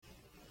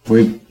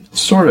we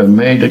sort of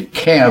made a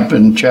camp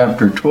in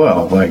chapter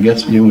 12, I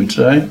guess you would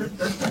say.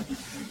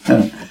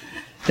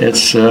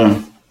 It's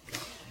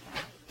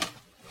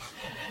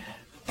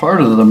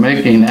part of the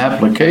making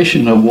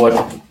application of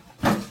what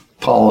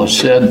Paul has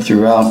said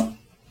throughout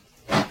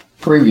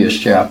previous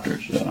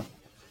chapters.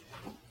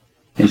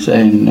 He's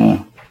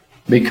saying,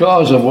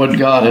 because of what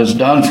God has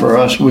done for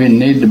us, we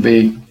need to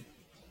be,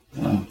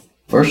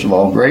 first of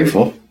all,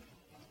 grateful.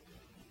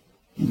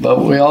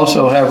 But we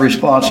also have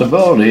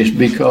responsibilities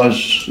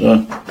because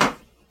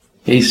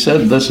he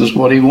said this is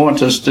what he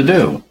wants us to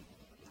do.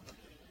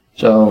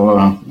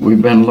 So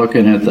we've been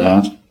looking at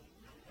that.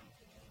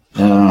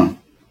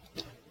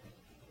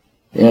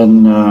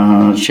 In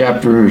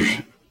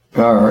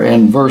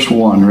verse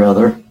 1,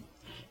 rather,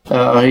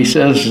 he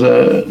says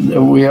that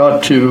we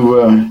ought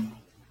to,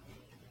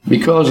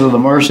 because of the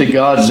mercy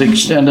God's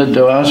extended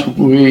to us,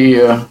 we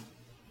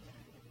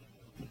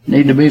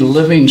need to be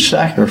living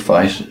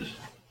sacrifices.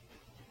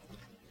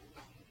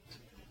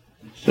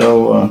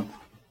 So,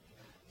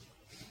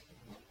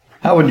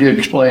 how would you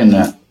explain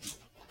that?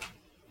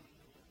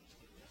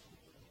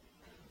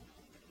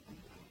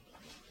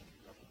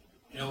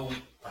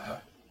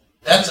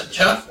 That's a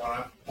tough one.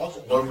 I've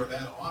puzzled over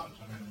that a lot.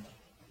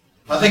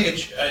 I think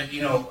it's,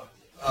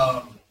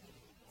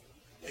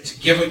 it's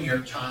giving your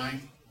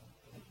time.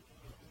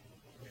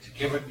 It's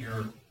giving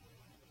your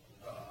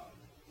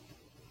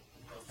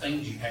the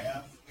things you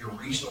have, your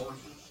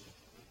resources.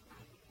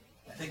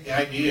 I think the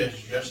idea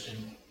is just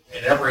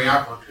at every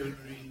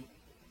opportunity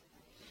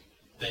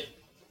that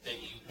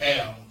you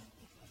have,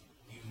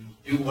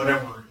 you do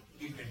whatever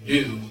you can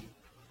do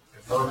to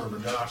further the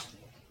gospel.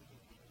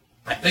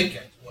 I think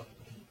that's what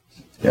it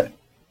means. Yeah.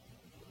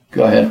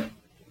 Go ahead.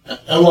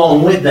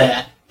 Along with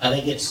that, I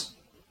think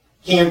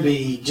can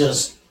be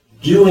just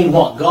doing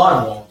what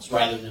God wants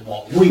rather than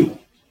what we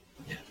want.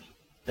 Yeah.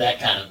 That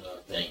kind of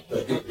a thing.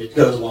 But it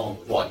goes along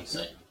with what he's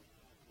saying.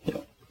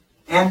 Yeah.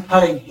 And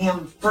putting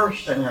him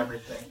first in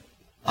everything.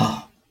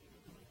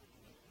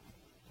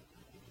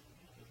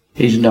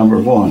 He's number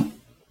one.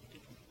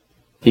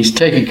 He's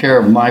taking care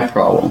of my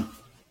problem.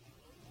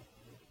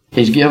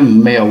 He's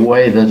given me a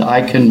way that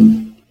I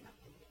can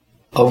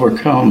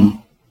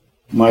overcome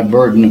my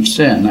burden of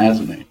sin,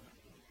 hasn't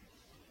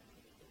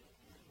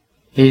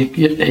he?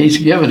 He's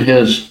given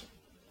his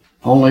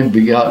only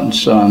begotten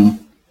Son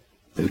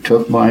who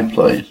took my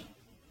place.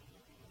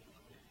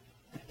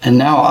 And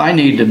now I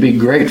need to be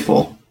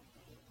grateful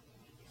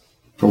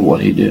for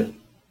what he did.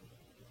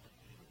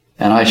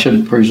 And I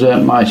should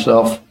present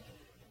myself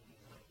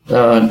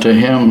to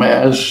him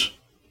as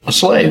a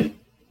slave,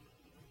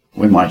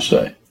 we might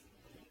say.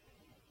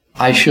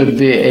 I should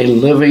be a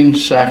living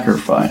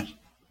sacrifice.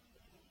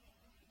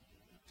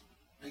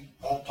 I think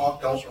Paul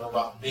talked also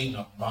about being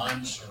a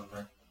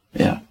bondservant.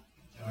 Yeah.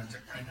 It's a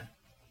kind of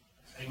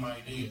same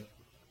idea.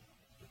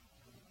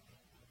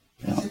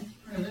 Yeah. Since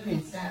we're a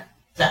living sacrifice,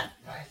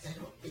 I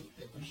don't think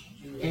that we should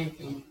do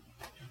anything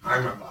to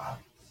harm our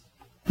bodies.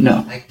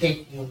 No. Like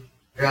taking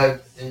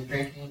drugs and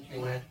drinking too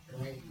much, or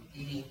maybe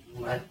eating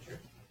too much.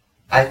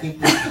 I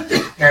think we should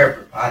take care of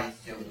our bodies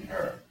so we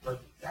are a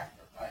perfect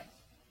sacrifice.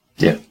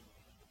 Yeah.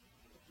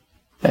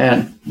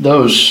 And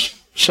those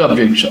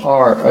subjects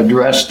are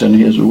addressed in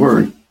his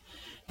word.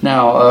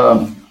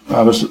 Now,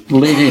 I was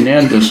leading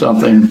into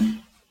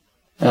something.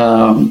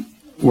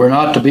 We're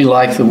not to be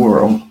like the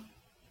world.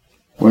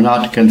 We're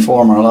not to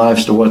conform our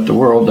lives to what the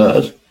world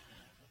does,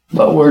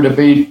 but we're to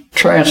be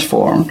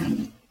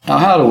transformed. Now,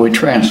 how do we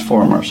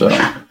transform ourselves?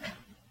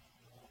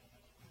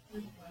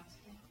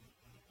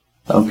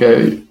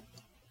 Okay.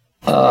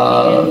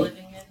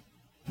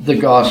 The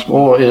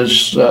gospel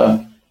is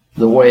the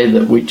way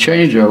that we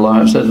change our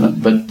lives, isn't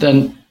it? But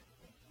then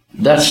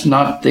that's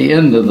not the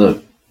end of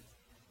the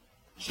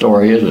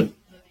story, is it?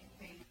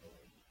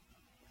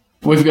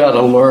 We've got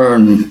to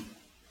learn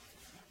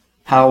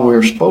how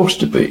we're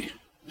supposed to be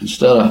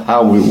instead of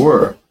how we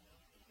were.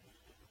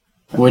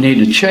 We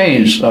need to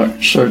change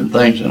certain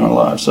things in our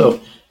lives.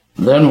 So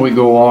then we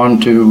go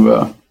on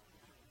to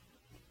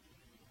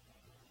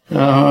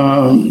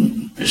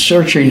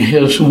searching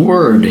his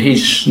word.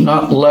 He's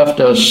not left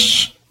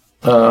us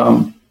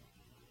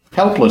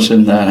helpless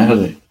in that, has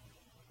he?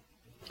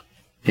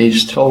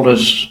 He's told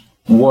us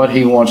what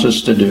he wants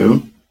us to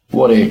do,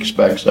 what he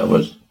expects of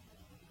us,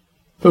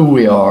 who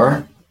we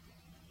are,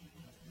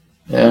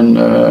 and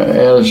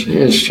as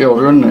his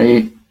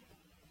children,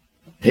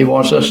 he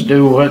wants us to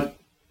do what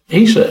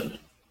he said.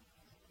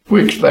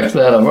 We expect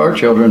that of our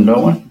children,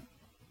 don't we?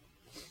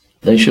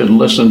 They should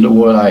listen to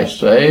what I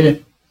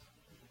say.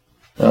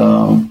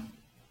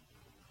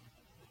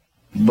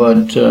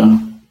 But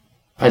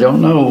I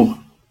don't know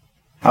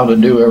how to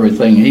do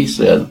everything he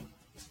said.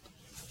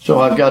 So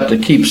I've got to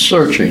keep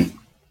searching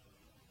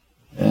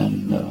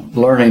and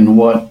learning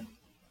what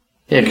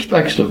he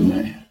expects of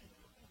me.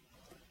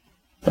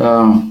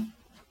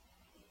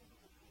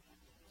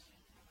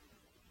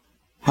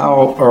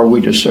 How are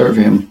we to serve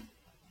him?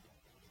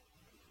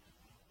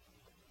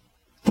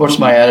 What's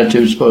my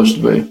attitude supposed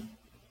to be?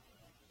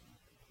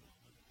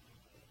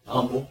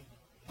 Humble.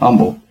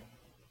 Humble.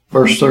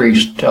 Verse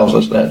 3 tells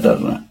us that,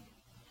 doesn't it?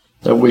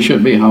 That we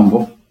should be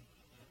humble.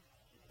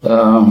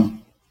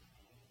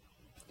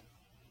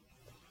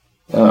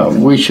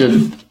 We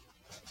should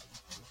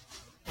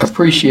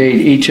appreciate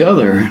each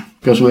other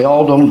because we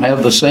all don't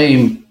have the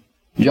same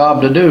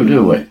job to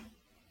do we?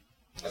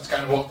 That's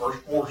kind of what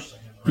verse 4 is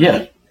saying.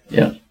 Right? Yeah,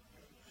 yeah.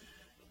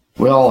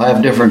 We all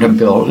have different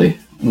ability.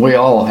 We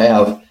all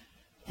have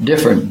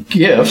different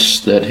gifts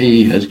that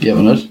He has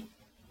given us.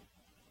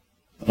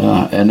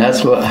 And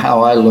that's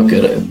how I look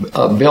at it.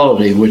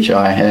 Ability, which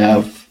I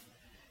have,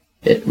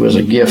 it was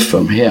a gift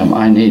from Him.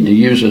 I need to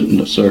use it in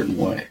a certain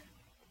way.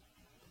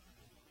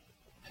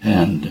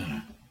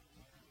 And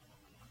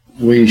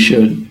we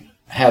should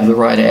have the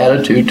right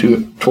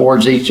attitude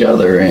towards each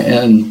other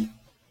and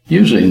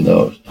using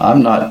those.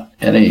 I'm not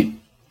any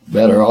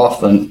better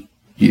off than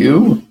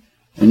you,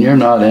 and you're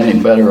not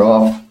any better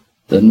off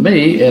than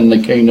me in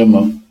the kingdom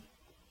of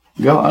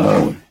God,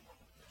 are we?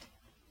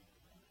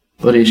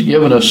 But He's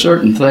given us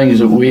certain things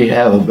that we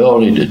have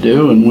ability to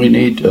do, and we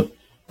need to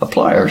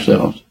apply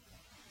ourselves.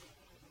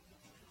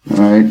 All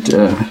right,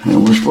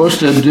 and we're supposed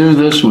to do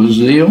this with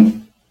zeal.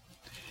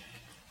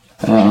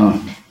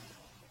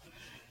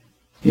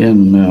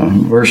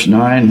 In verse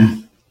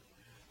 9,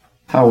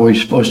 how are we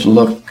supposed to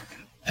look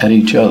at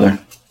each other?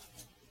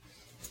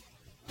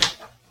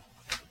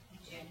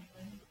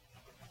 Genuine.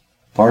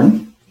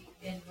 Pardon?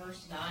 In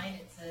verse 9,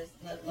 it says,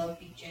 "Let love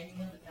be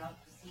genuine without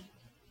deceit."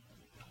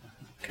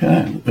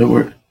 Okay, but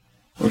we're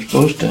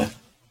supposed to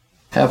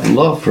have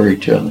love for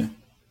each other.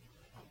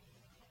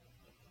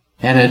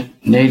 And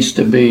it needs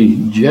to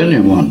be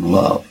genuine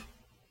love.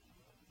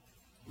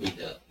 We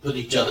put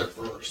each other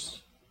first.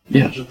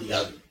 Yes. Put the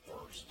other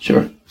first.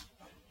 Sure.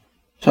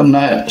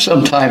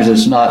 Sometimes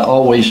it's not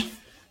always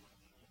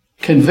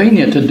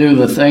convenient to do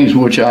the things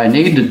which I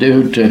need to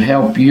do to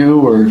help you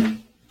or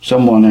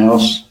someone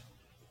else.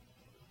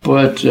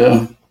 But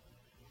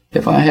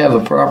if I have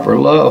a proper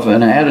love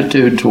and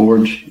attitude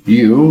towards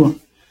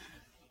you,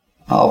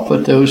 I'll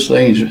put those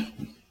things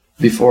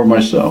before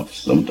myself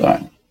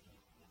sometimes.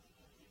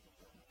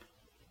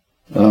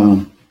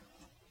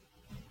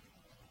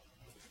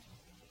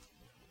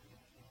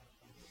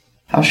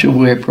 How should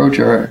we approach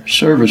our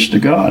service to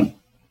God?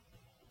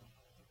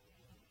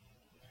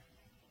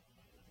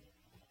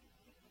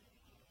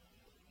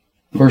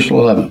 Verse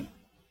 11.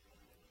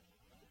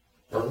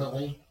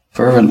 Fervently.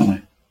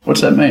 Fervently.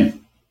 What's that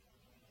mean?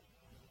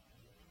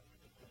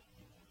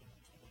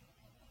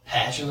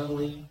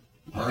 Passionately.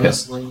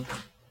 Earnestly.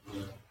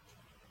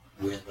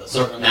 With a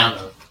certain amount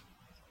of.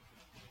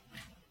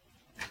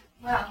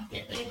 Well,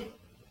 it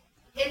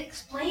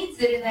explains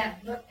it in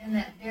that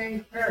very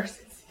verse.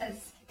 It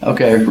says,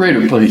 Okay, read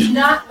it, please.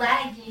 not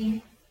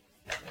lagging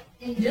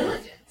in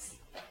diligence.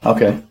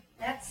 Okay.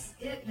 That's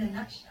it in a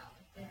nutshell.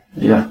 There.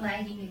 Yeah. Not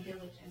lagging in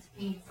diligence,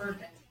 being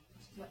fervent.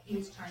 Is what he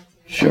was trying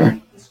to Sure.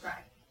 describe.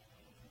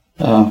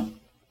 Verse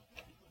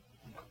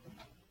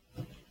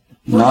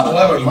Not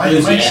 11, mine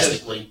says,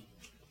 Enthusiastically.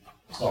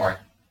 Sorry.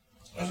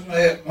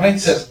 mine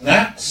says,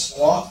 not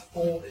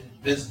slothful in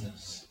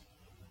business.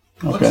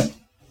 okay.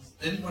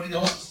 Anybody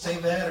else say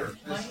that, or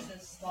Mine just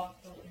says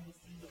slothful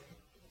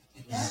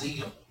in in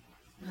zeal?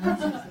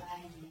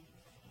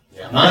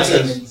 Yeah, mine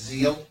says. In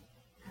zeal.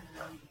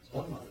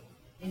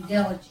 In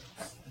diligence.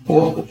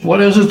 Well,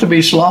 what is it to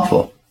be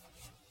slothful?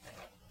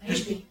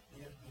 Maybe.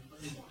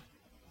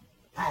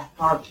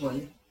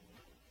 Half-heartedly.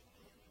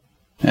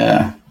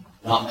 Yeah.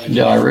 Not making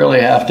Do I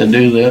really have to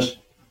do this?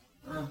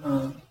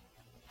 Uh-huh.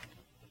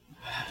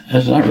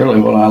 That's not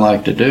really what I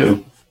like to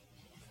do.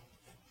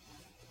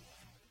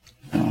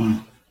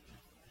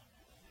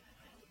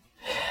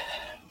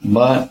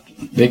 But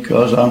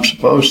because I'm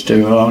supposed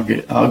to, I'll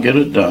get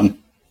it done.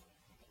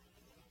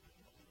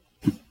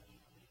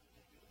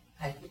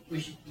 I think we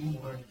should be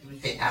more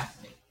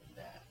enthusiastic with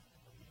that.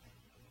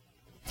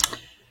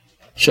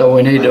 So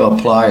we need to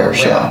apply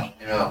ourselves.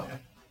 You know.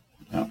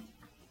 Yeah.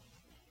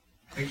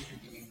 We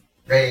should be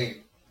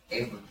very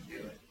able to do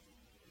it.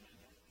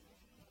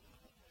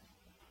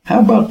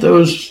 How about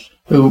those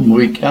whom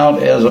we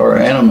count as our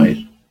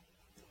enemies?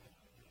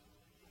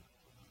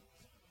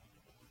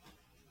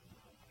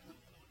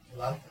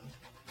 Love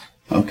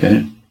them.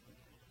 Okay.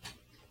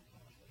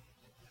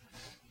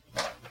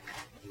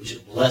 We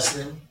should bless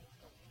them.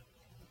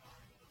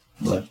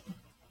 But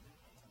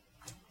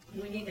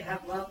We need to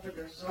have love for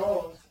their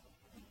souls.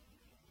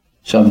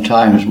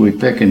 sometimes we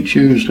pick and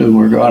choose who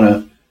we're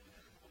going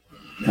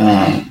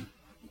to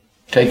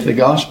take the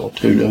gospel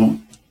to, don't we?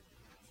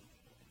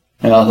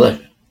 Now,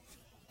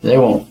 they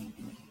won't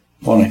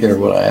want to hear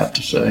what I have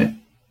to say.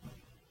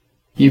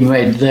 You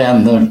made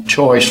them the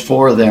choice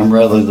for them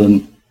rather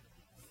than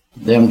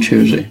them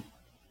choosing.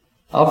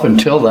 Up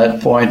until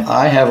that point,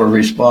 I have a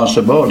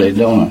responsibility,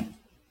 don't I?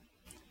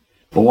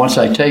 But once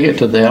I take it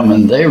to them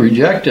and they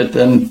reject it,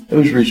 then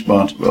whose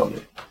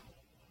responsibility?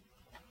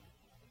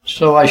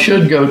 So I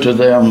should go to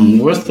them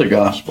with the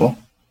gospel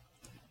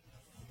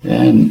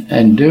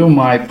and do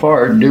my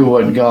part, do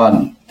what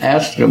God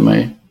asked of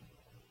me.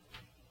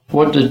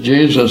 What did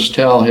Jesus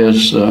tell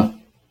his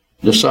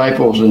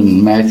disciples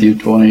in Matthew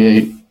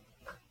 28?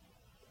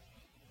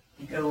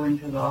 To go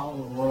into all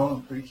the world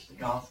and preach the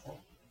gospel.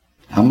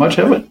 How much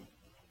of it?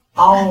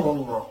 All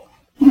the world.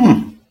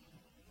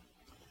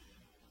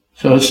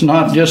 So it's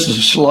not just a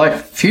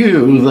select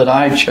few that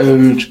I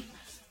chose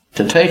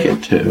to take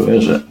it to,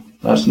 is it?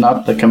 That's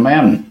not the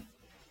commandment.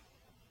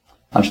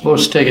 I'm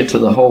supposed to take it to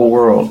the whole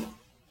world.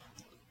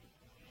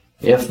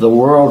 If the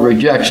world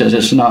rejects it,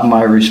 it's not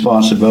my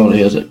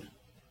responsibility, is it?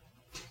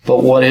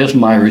 But what is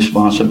my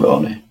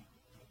responsibility?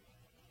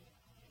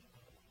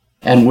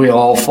 And we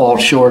all fall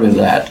short of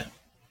that.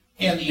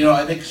 And, you know,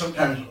 I think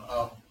sometimes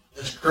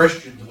as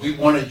Christians, we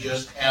want to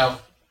just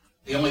have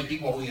the only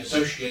people we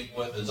associate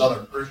with as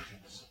other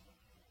Christians,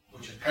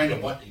 which is kind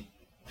of what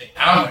the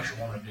Amish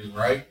want to do,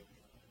 right?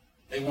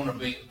 They want to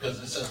be,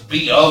 because it says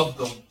be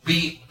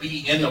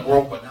in the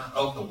world, but not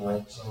of the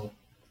world. So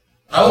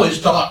I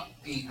always thought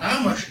the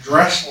Amish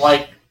dressed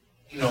like,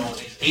 you know,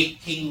 it's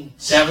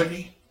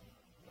 1870.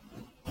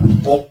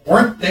 Well,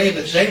 weren't they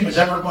the same as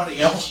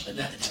everybody else at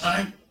that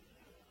time?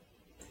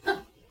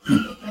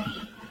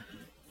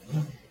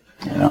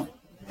 Yeah.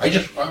 I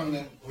just found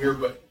that weird,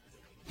 but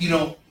you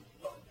know,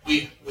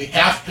 we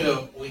have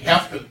to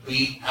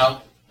be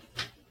out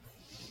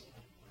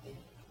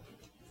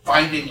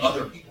finding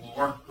other people who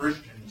aren't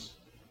Christians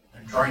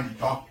and trying to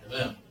talk to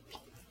them.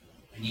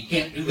 And you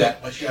can't do that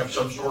unless you have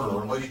some sort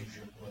of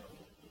relationship with them.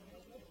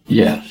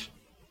 Yes.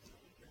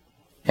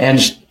 And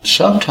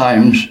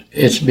sometimes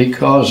it's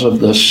because of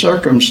the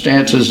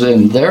circumstances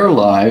in their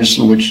lives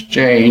which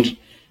change,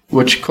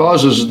 which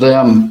causes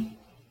them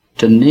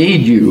to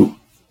need you.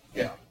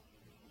 Yeah.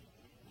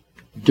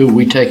 Do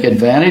we take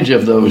advantage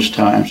of those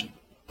times?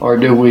 Or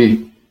do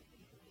we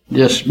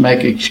just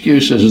make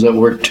excuses that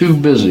we're too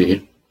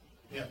busy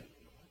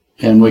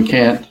and we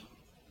can't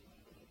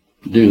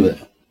do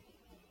that?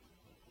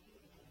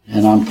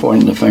 And I'm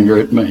pointing the finger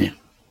at me.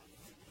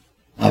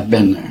 I've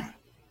been there.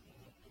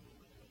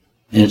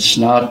 It's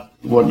not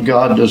what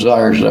God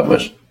desires of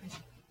us.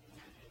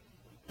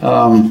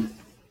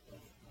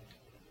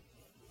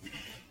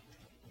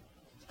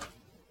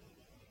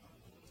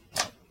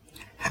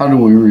 How do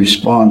we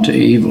respond to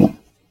evil?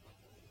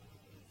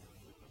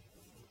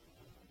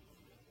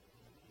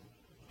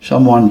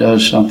 Someone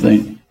does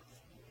something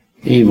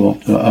evil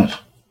to us. It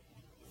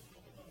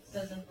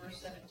says in verse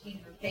 17,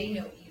 repay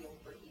no evil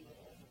for evil.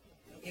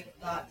 Give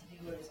thought to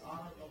do what is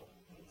honorable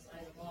in the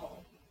sight of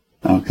all.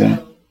 Okay.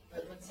 So,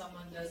 but when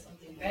someone does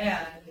something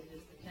bad, it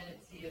is the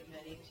tendency of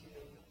many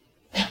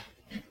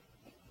to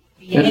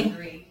be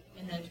angry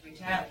and then to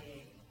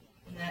retaliate.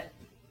 And that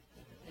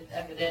is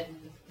evident in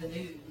the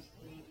news.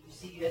 I mean, you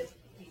see it,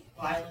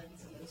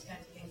 violence and those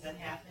kinds of things that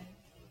happen.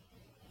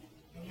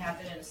 It can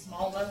happen at a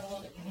small level,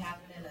 and it can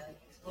happen at an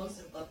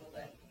explosive level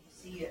that you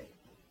see it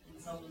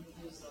and someone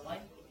loses their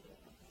life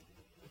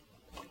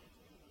over it.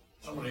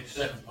 Somebody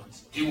said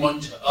once, do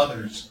unto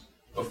others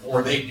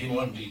before they do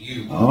unto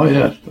you. Oh,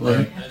 yes.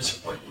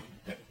 That's what,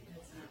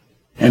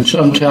 And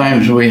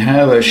sometimes we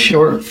have a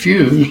short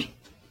fuse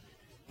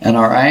and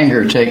our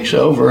anger takes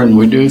over and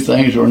we do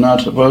things we're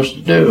not supposed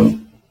to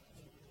do.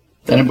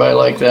 Anybody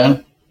like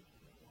that?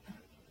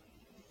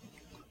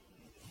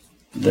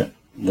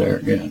 There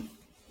again.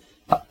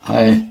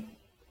 I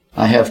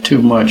have too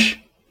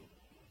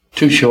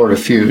short a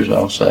fuse,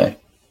 I'll say.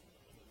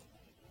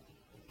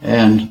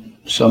 And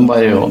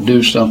somebody will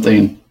do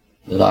something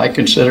that I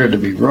consider to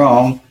be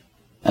wrong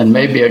and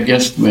maybe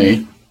against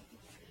me,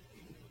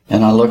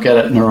 and I look at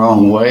it in the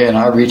wrong way and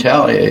I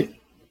retaliate.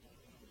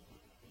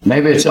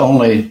 Maybe it's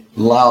only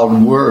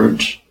loud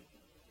words,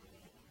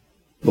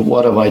 but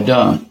what have I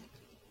done?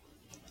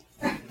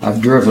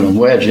 I've driven a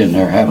wedge in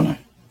there, haven't I?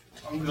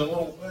 I'm the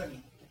little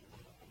thing.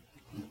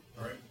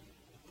 Right?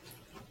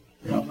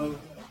 You don't know that.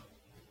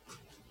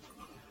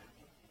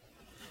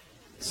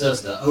 It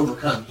says to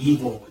overcome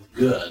evil with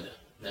good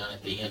down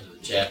at the end of the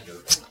chapter.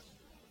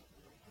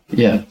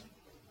 Yeah.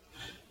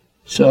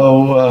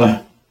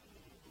 So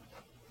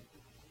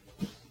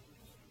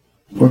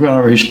we're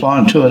going to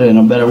respond to it in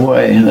a better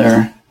way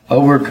there.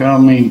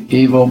 Overcoming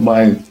evil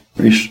by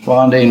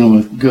responding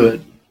with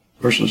good.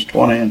 Verses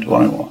 20 and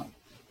 21.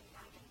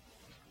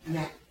 And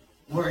that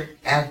word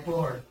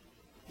abhor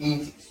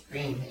means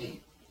extreme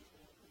hate.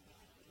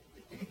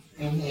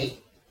 Extreme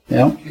hate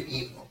Yeah. to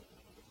evil.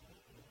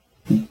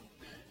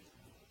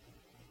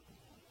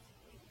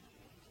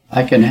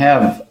 I can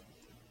have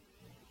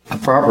a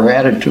proper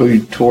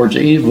attitude towards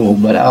evil,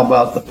 but how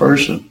about the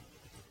person?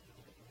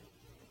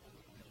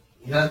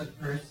 You know the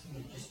person,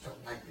 you just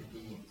don't like the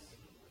deeds.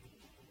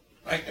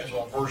 I think that's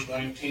what verse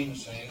 19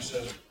 is saying.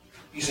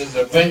 He says,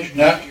 avenge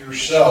not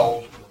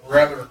yourselves, but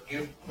rather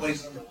give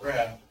place unto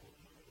wrath.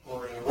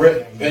 For it is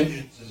written,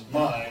 vengeance is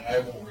mine, I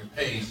will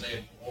repay,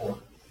 saith the Lord.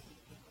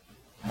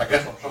 I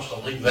guess we're supposed to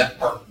leave that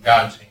part in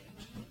God's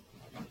hands.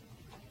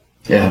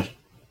 Yes.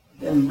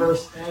 Then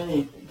verse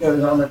 20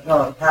 goes on to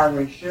tell us how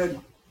we should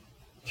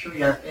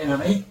treat our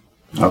enemy,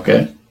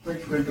 Okay.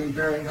 which would be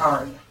very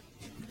hard.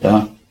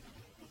 Yeah.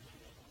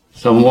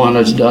 Someone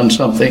has done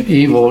something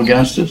evil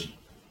against us.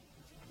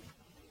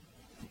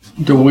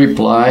 Do we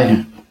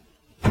apply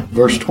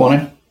verse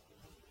 20.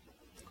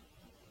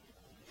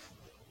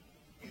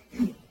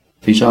 If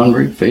he's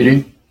hungry, feed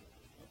him.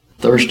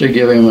 Thirsty,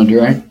 give him a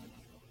drink.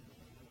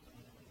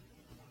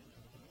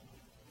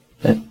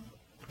 That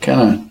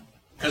kind of,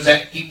 Because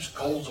that keeps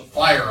coals of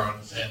fire on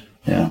his head.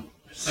 yeah.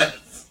 It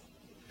says.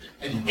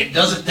 And it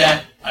doesn't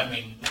that, I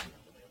mean,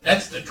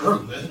 that's the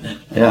truth, isn't it?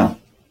 Yeah.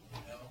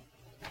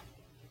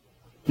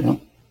 You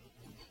know?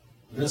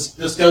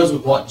 This goes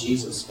with what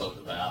Jesus spoke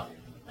about in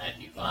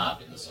Matthew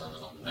 5 in the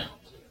Sermon on the Mount,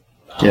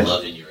 about Yeah.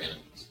 loving your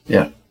enemies.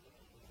 Yeah.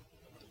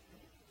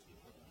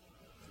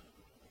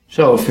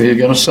 So if you're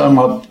going to sum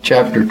up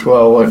chapter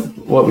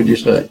 12, what would you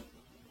say?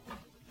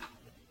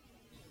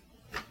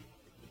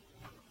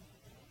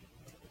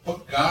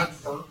 Put God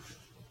first,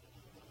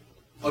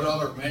 put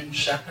other men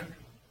second,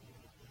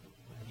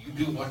 and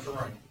you do what's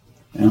right.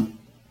 Yeah.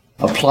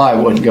 Apply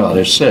what God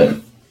has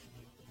said.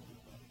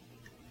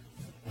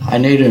 I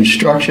need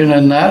instruction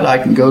in that. I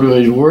can go to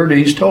His Word.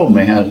 He's told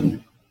me, hasn't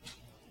He?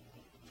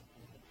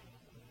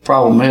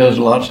 Problem is,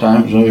 a lot of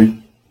times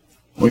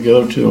we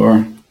go to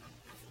our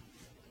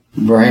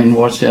brain,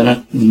 what's in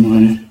it, and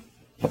we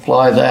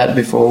apply that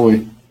before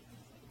we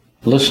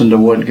listen to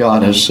what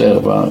God has said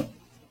about it.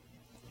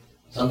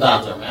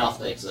 Sometimes our mouth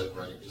takes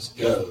over and it just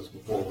goes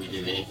before we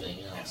do anything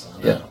else. I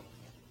know. Yeah.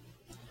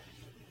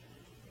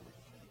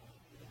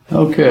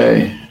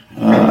 Okay.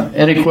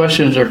 Any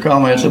questions or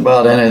comments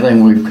about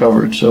anything we've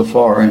covered so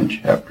far in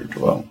chapter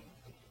 12?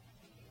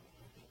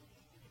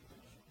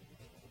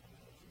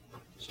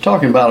 It's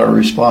talking about our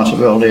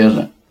responsibility,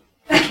 isn't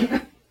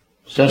it?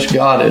 Since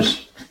God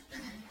has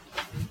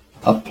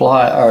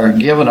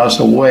given us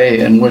a way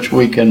in which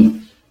we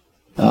can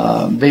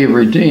be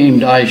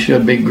redeemed, I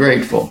should be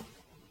grateful.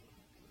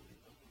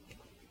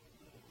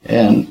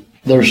 And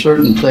there's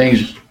certain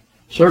things,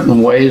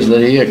 certain ways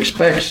that He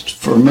expects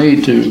for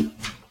me to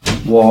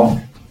walk,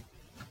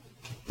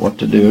 what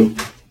to do.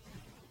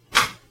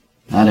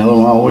 I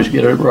don't always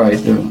get it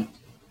right, do I?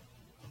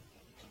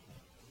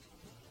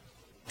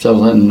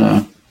 So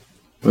then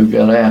we've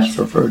got to ask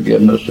for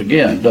forgiveness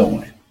again,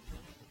 don't we?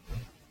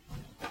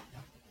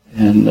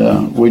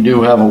 And we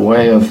do have a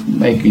way of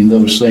making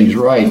those things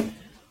right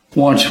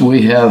once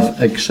we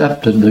have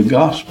accepted the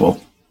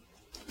gospel.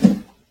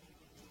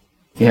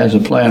 He has a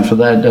plan for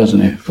that, doesn't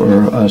He?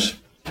 For us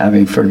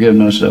having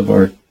forgiveness of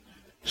our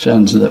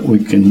sins that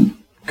we can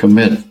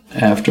commit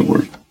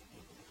afterward.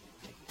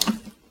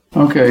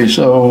 Okay,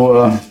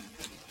 so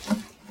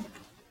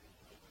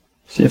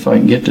see if I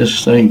can get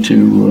this thing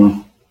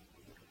to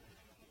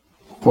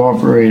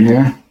cooperate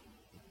here.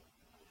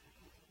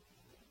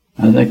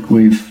 I think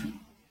we've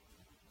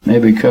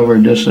maybe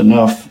covered this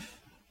enough.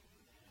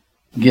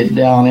 Get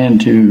down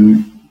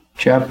into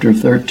chapter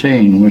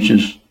 13, which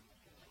is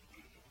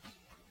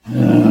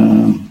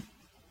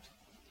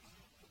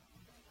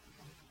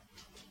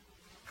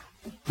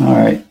all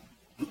right.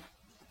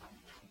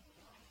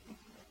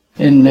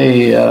 In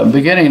the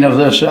beginning of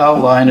this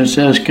outline, it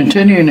says,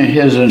 continuing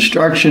His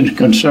instructions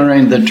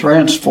concerning the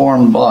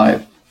transformed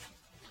life.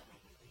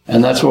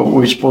 And that's what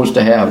we're supposed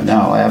to have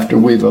now. After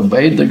we've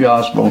obeyed the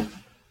gospel,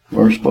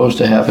 we're supposed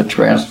to have a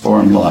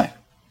transformed life.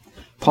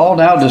 Paul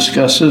now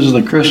discusses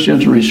the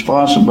Christian's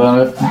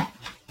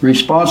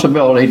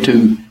responsibility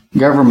to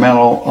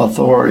governmental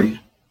authority.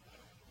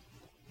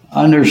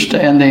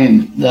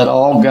 Understanding that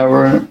all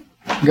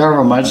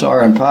governments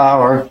are in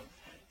power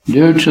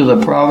due to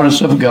the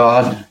providence of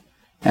God,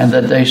 and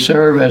that they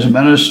serve as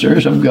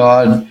ministers of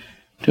God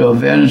to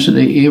avenge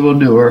the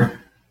evildoer,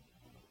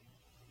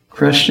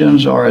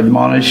 Christians are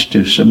admonished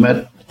to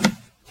submit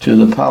to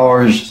the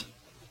powers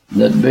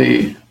that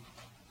be.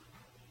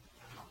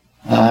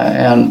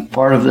 And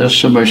part of this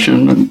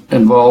submission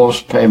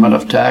involves payment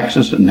of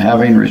taxes and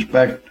having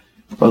respect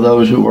for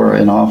those who are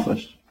in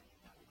office.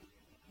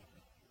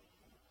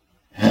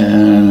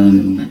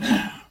 And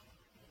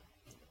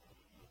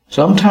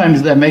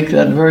sometimes they make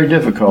that very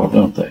difficult,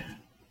 don't they?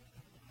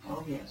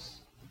 Oh, yes.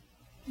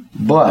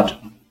 But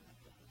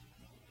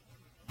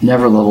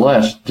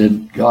nevertheless,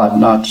 did God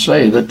not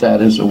say that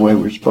that is the way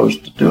we're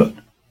supposed to do it?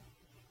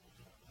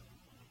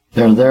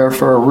 They're there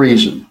for a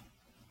reason.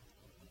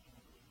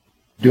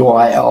 Do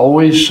I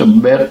always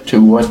submit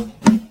to what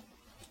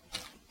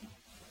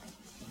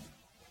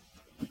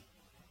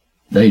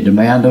they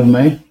demand of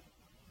me?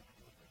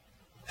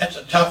 That's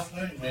a tough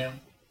thing, man.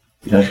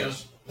 Yes.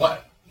 Because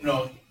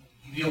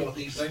you deal with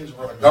these things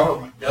where the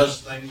government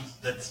does things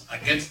that's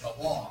against the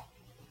law.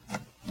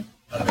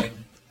 I mean,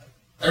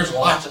 there's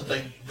lots of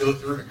things you go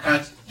through the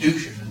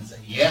Constitution and say,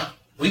 yeah,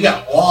 we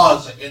got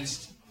laws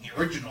against the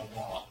original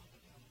law.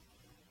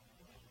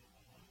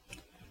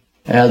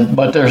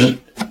 But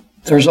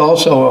there's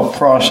also a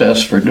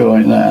process for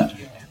doing that.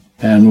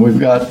 And we've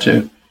got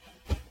to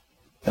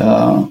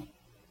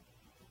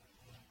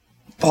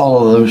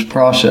follow those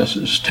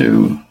processes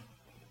to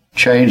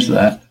change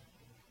that.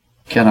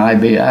 Can I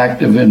be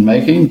active in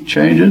making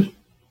changes?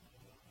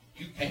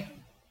 You can.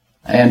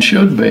 And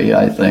should be,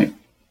 I think.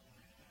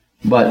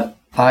 But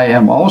I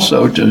am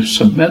also to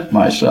submit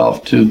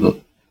myself to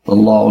the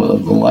law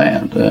of the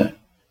land.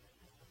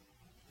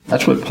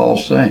 That's what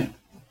Paul's saying.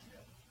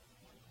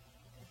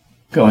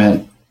 Go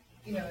ahead.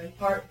 You know, in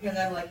part, because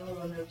I have like a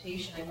little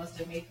notation I must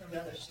have made from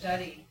another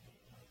study,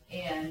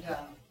 and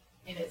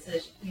it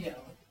says, you know,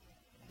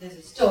 this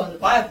is still in the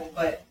Bible,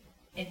 but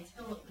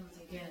until it goes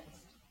against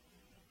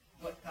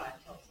what God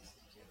tells us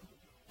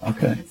to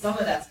do. Okay, And some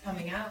of that's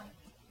coming out.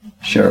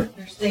 sure.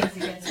 There's things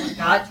against what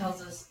God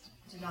tells us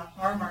to not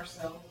harm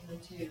ourselves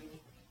and to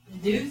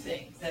do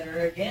things that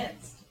are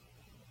against,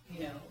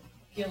 you know,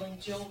 killing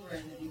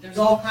children. And there's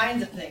all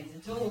kinds of things.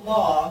 Until the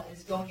law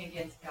is going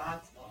against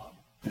God's law,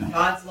 Yeah.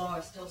 God's law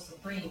is still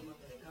supreme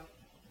over the government.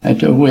 And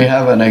do we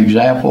have an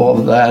example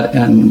of that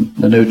in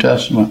the New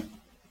Testament?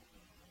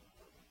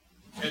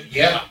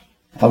 Yeah,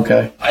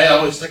 Okay, I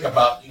always think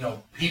about, you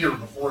know, Peter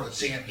before the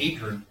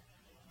Sanhedrin.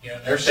 You know,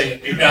 they're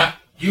saying,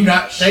 do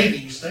not say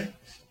these things.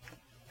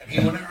 And he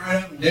went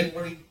around and did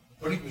what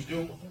he was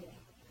doing before.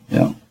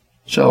 yeah.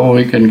 So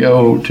we can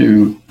go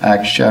to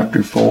Acts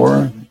chapter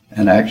 4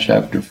 and Acts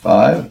chapter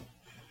 5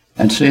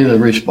 and see the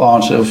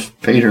response of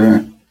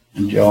Peter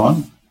and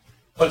John.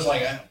 But it's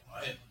like,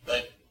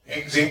 the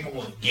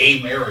example of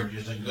gay marriage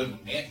is a good one.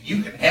 Man,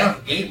 you can have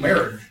a gay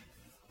marriage,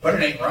 but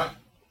it ain't right.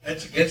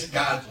 It's against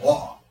God's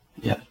law.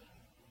 Yeah.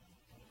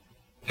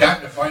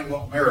 God defined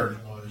what marriage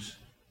was.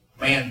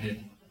 Man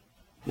didn't.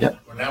 Yeah.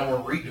 But now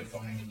we're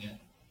redefining it.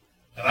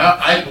 And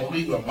I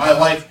believe in my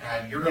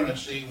lifetime, you're going to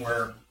see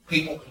where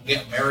people can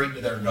get married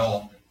to their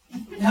dog.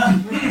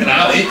 And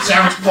it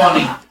sounds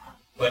funny,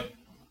 but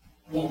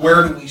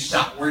where do we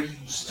stop? Where do you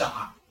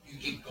stop? You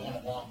keep going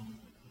along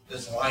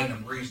this line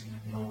of reasoning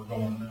where we're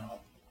going now.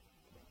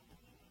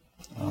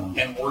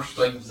 And worse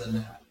things than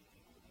that.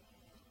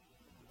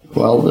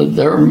 Well,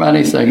 there are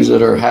many things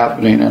that are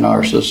happening in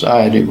our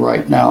society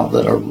right now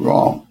that are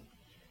wrong.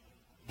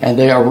 And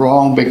they are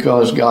wrong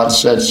because God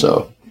said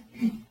so.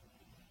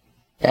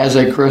 As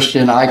a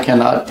Christian, I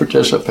cannot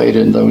participate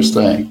in those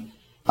things.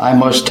 I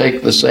must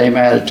take the same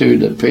attitude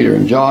that Peter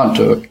and John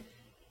took.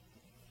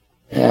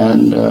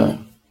 And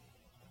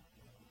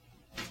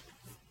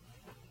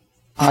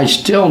I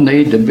still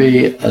need to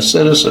be a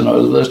citizen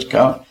of this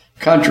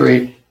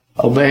country,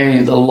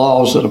 obeying the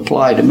laws that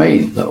apply to me,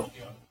 though.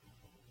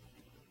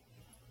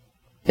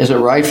 Is it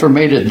right for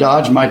me to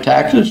dodge my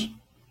taxes?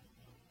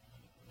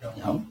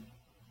 No.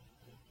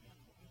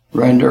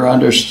 Render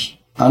unto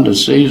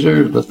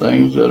Caesar the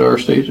things that are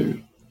Caesar's.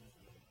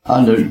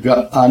 Unto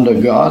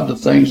God the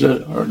things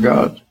that are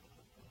God's.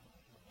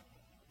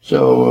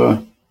 So.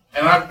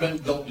 And I've been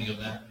guilty of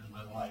that in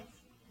my life.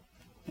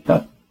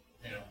 Yeah.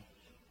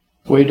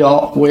 You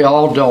know. We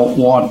all don't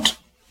want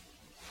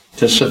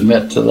to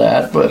submit to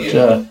that, but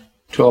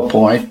to a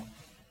point.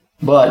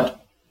 But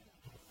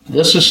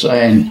this is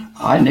saying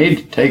I need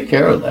to take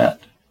care of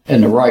that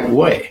in the right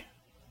way.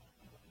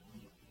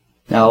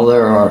 Now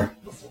there are.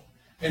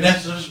 And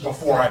this is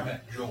before I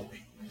met Joey.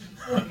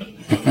 For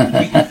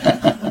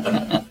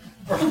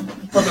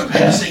the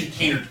past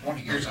 18 or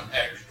 20 years, I'm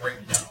had her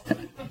straightened out.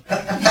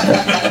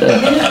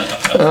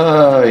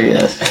 Oh,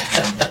 yes.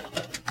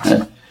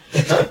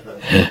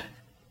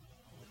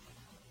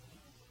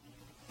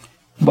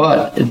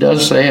 But it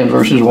does say in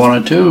verses 1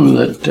 and 2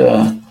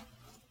 that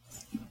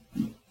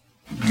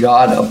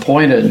God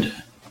appointed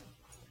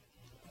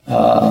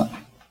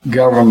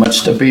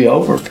governments to be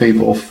over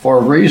people for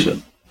a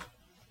reason.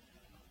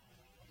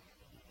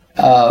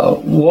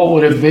 What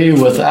would it be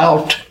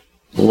without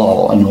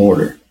law and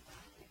order?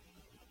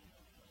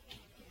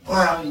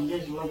 Well, you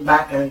just look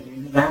back at the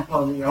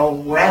example of the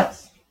Old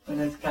West, when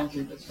this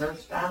country was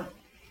first founded.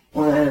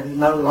 When there was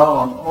no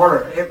law and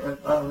order, it was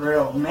a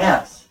real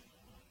mess.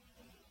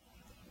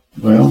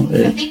 Well,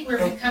 I think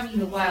we're becoming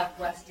the Wild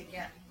West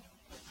again.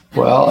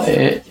 Well,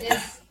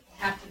 This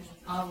happens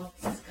in all of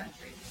this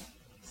country.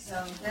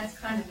 So that's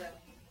kind of a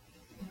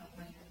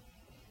no-brainer.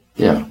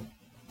 yeah.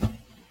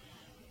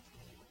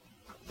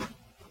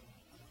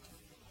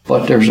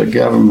 But there's a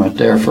government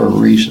there for a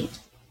reason.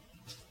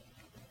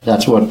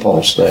 That's what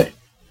Paul said.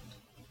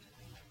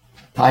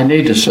 I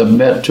need to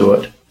submit to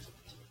it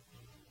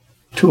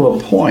to a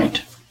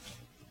point.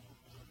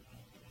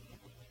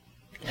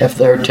 If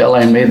they're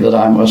telling me that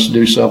I must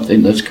do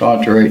something that's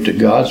contrary to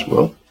God's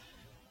will,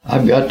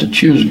 I've got to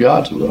choose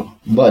God's will.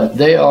 But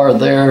they are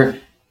there,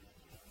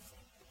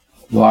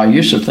 well, I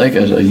used to think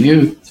as a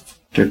youth,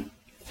 to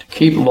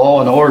keep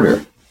law and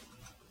order.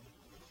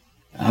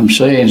 I'm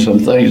seeing some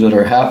things that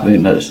are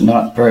happening that it's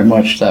not very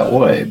much that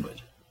way. But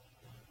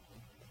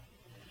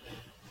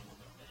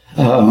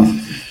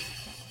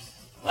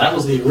That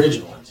was the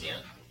original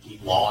intent.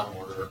 Keep law and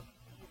order.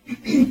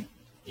 You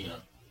know.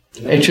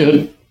 it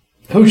should.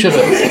 Who should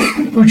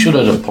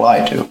it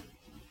apply to?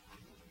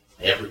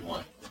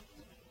 Everyone.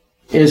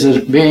 Is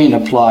it being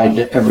applied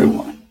to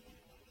everyone?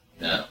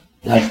 No.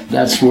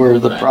 That's where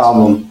the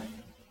problem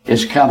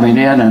is coming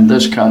in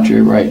this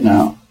country right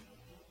now.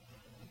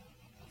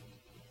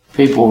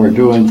 People are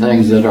doing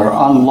things that are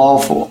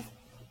unlawful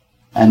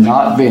and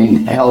not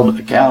being held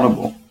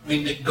accountable. I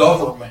mean, the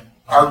government,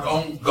 our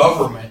own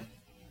government,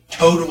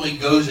 totally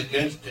goes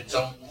against its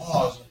own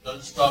laws and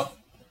does stuff.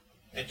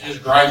 It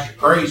just drives you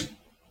crazy.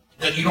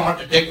 That you don't have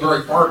to dig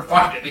very far to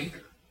find it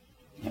either.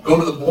 Go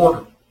to the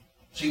border,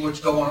 see what's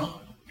going on.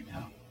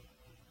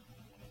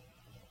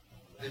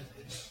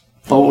 It's,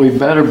 But we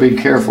better be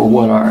careful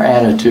what our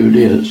attitude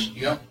is.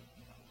 yep.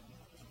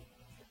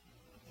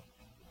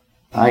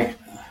 I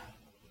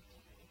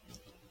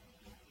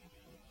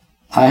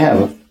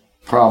have a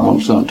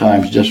problem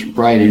sometimes just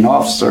writing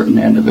off certain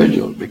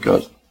individuals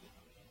because of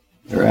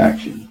their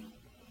actions.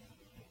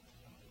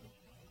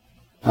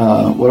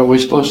 What are we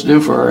supposed to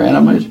do for our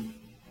enemies?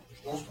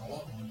 Supposed to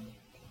love them.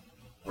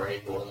 Pray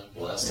for them,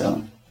 bless So,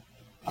 them.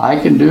 I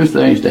can do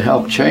things to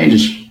help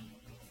change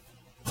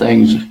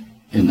things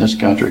in this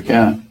country,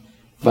 can,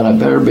 but I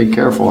better be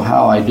careful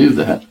how I do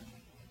that.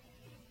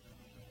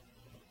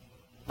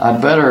 I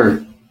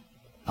better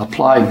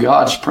apply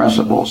God's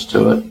principles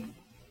to it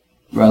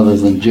rather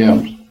than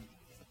Jim's.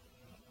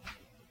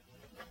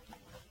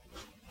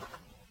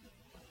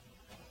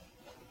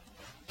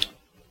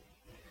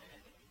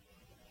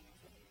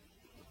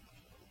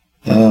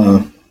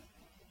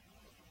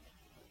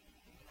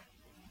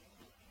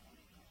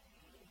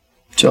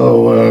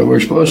 So we're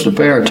supposed to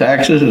pay our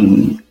taxes,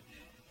 and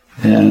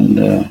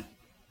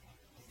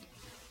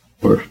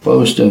we're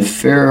supposed to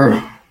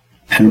fear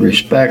and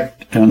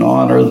respect and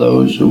honor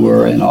those who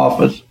are in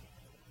office.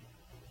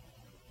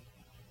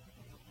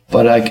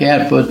 But I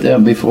can't put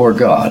them before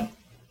God.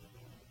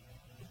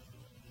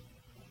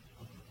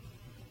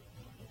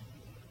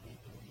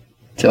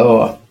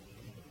 So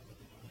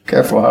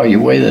careful how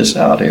you weigh this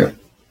out here.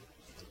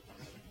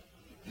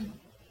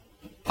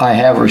 I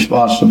have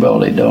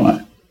responsibility, don't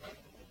I?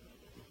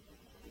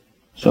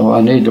 So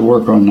I need to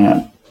work on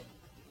that.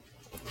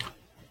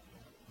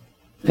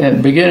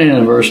 At beginning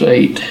of verse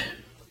 8,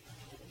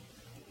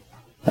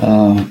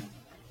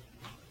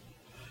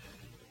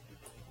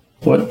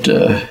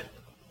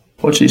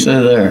 what's he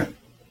say there?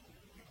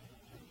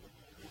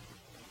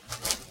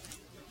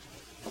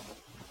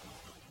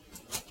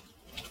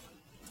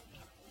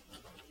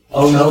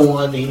 Owe no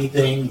one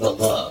anything but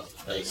love,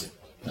 basically.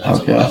 That's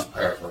Okay. a rough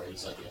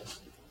paraphrase, I guess.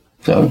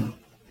 So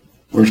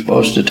we're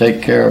supposed to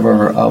take care of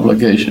our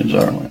obligations,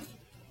 aren't we?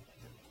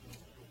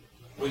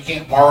 We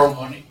can't borrow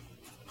money.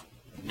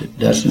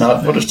 That's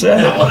not what it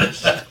said. Not what it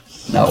says.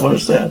 Not what it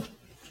said.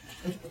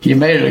 You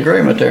made an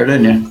agreement there,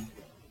 didn't you?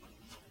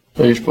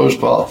 So you're supposed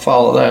to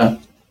follow that.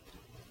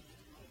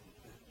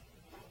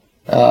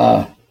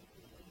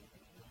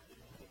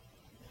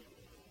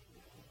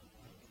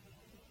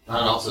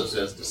 Mine also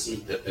says to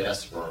seek the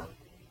best for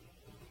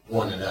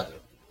one another,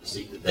 to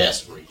seek the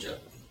best for each other.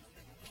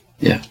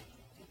 Yeah.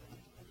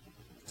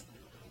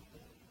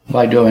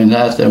 By doing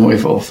that, then we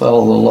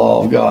fulfill the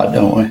law of God,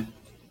 don't we?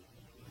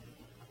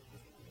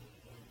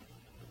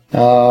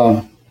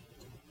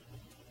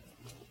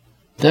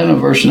 Then in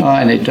verse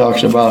 9, he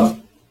talks about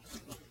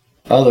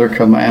other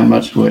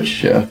commandments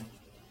which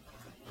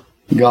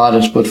God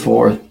has put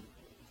forth.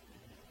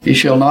 Ye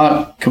shall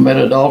not commit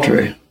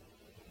adultery.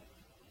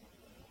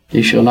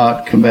 Ye shall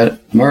not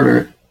commit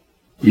murder.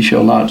 Ye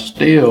shall not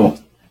steal.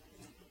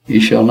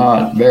 Ye shall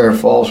not bear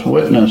false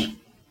witness.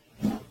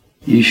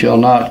 Ye shall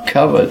not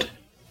covet.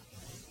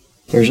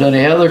 If there's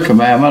any other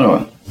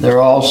commandment,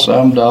 they're all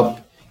summed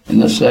up in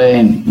the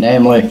saying,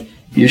 namely,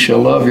 you shall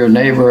love your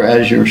neighbor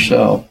as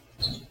yourself.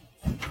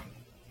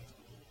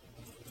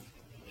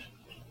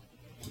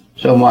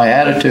 So my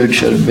attitude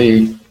should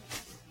be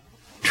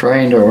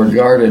trained or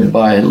guarded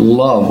by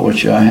love,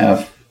 which I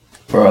have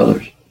for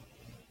others.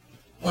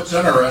 What's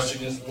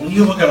interesting is when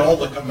you look at all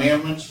the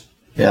commandments,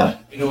 Yeah,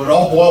 it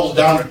all boils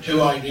down to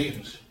two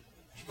ideas.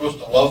 You're supposed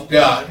to love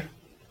God,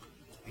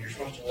 and you're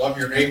supposed to love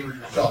your neighbor as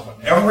yourself.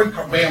 And every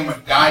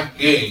commandment God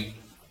gave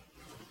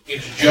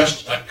is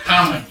just a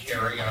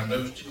commentary on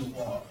those two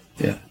laws.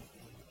 yeah.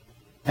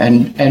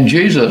 And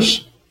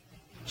Jesus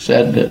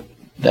said that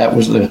that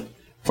was the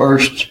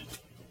first.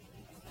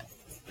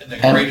 And the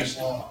greatest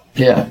law.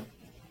 Yeah.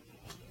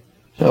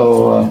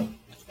 So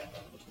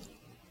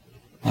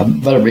I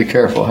better be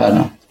careful,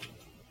 Hannah,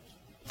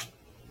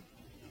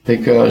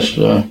 because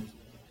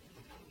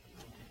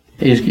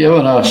he's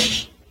given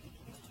us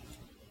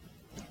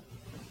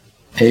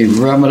a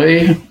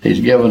remedy.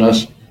 He's given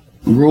us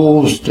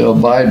rules to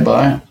abide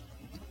by,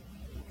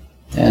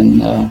 and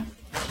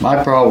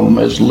my problem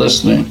is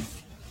listening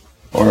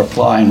or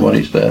applying what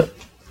he said.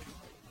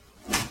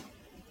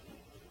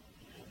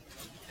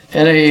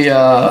 Any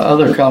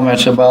other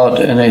comments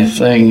about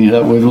anything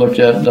that we've looked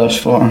at thus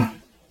far?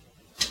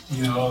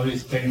 You know, all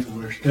these things that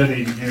we're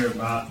studying here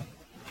about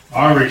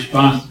our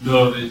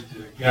responsibilities to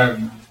the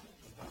government.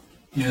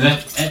 You know,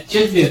 that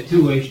should be a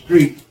two-way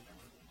street.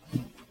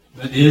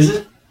 But is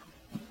it?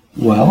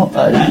 Well,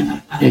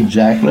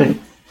 exactly.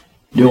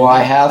 Do I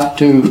have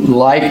to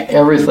like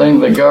everything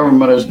the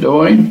government is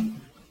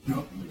doing?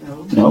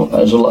 No,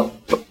 as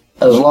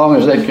long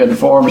as it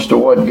conforms to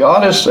what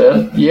God has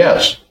said,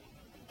 yes.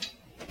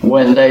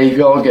 When they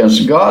go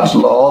against God's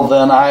law,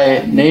 then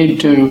I need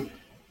to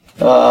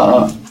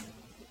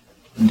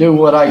do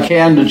what I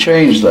can to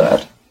change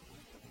that.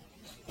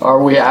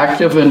 Are we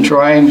active in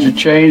trying to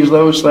change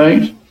those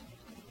things?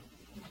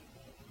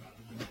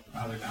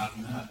 Probably not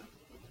enough.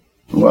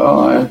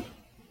 Well,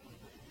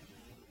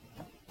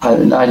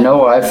 I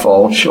know I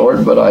fall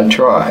short, but I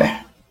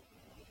try.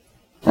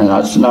 And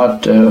that's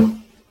not to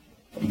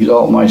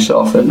exalt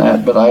myself in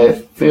that, but I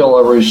feel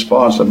a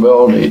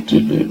responsibility to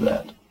do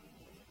that.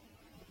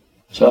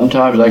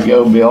 Sometimes I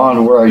go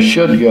beyond where I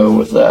should go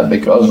with that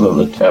because of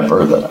the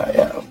temper that I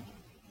have.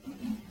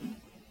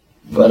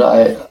 But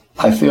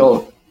I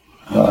feel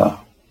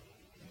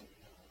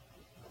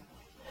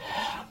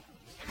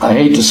I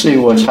hate to see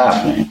what's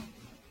happening.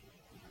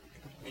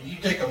 And you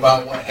think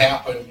about what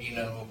happened,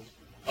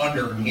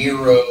 under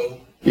Nero,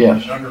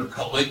 Yes. and under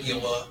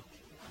Caligula,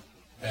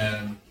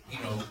 and,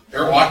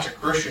 there are lots of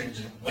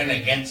Christians that went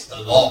against the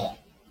law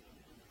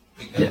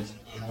because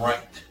it was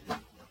right.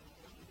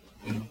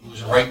 It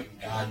was right in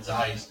God's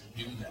eyes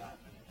to do that.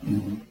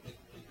 Mm-hmm. They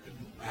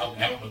couldn't help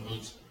out with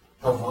those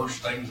perverse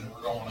things that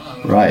were going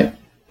on. Right.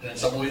 And in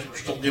some ways, we're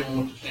still dealing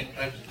with the same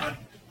types of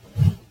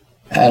things.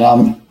 And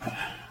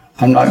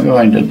I'm not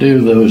going to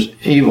do those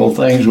evil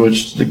things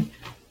which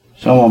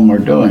some of them are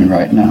doing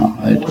right now.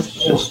 It's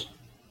just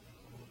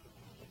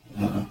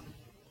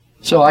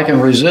so I can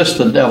resist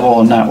the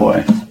devil in that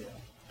way.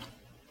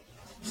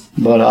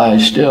 But I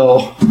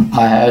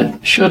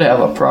should have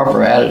a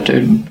proper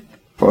attitude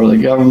for the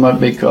government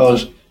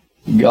because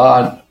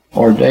God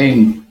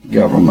ordained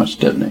governments,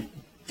 didn't he?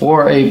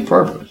 For a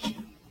purpose.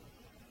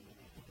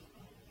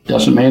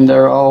 Doesn't mean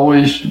they're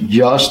always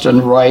just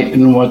and right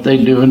in what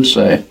they do and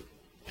say.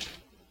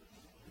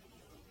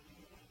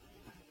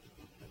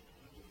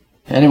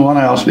 Anyone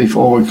else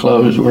before we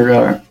close? We're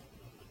going to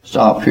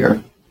stop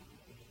here.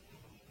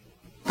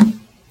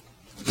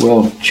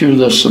 We'll chew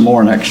this some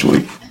more next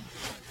week.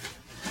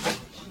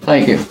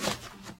 Thank you.